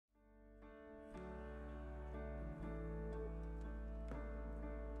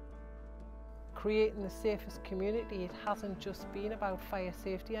creating the safest community, it hasn't just been about fire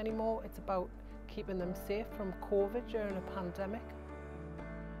safety anymore, it's about keeping them safe from COVID during a pandemic.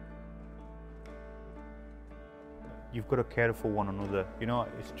 You've got to care for one another, you know,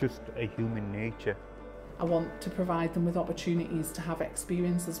 it's just a human nature. I want to provide them with opportunities to have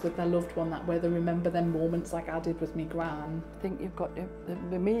experiences with their loved one that where they remember them moments like I did with me gran. I think you've got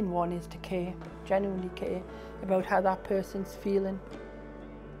the main one is to care, genuinely care about how that person's feeling.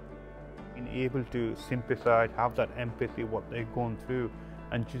 Being able to sympathise, have that empathy what they're going through,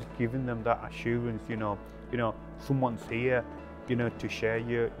 and just giving them that assurance, you know, someone's here, you know, to share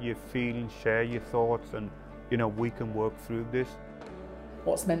your feelings, share your thoughts, and you know, we can work through this.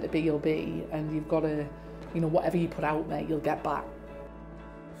 What's meant to be, you'll be, and you've got to, you know, whatever you put out there, you'll get back.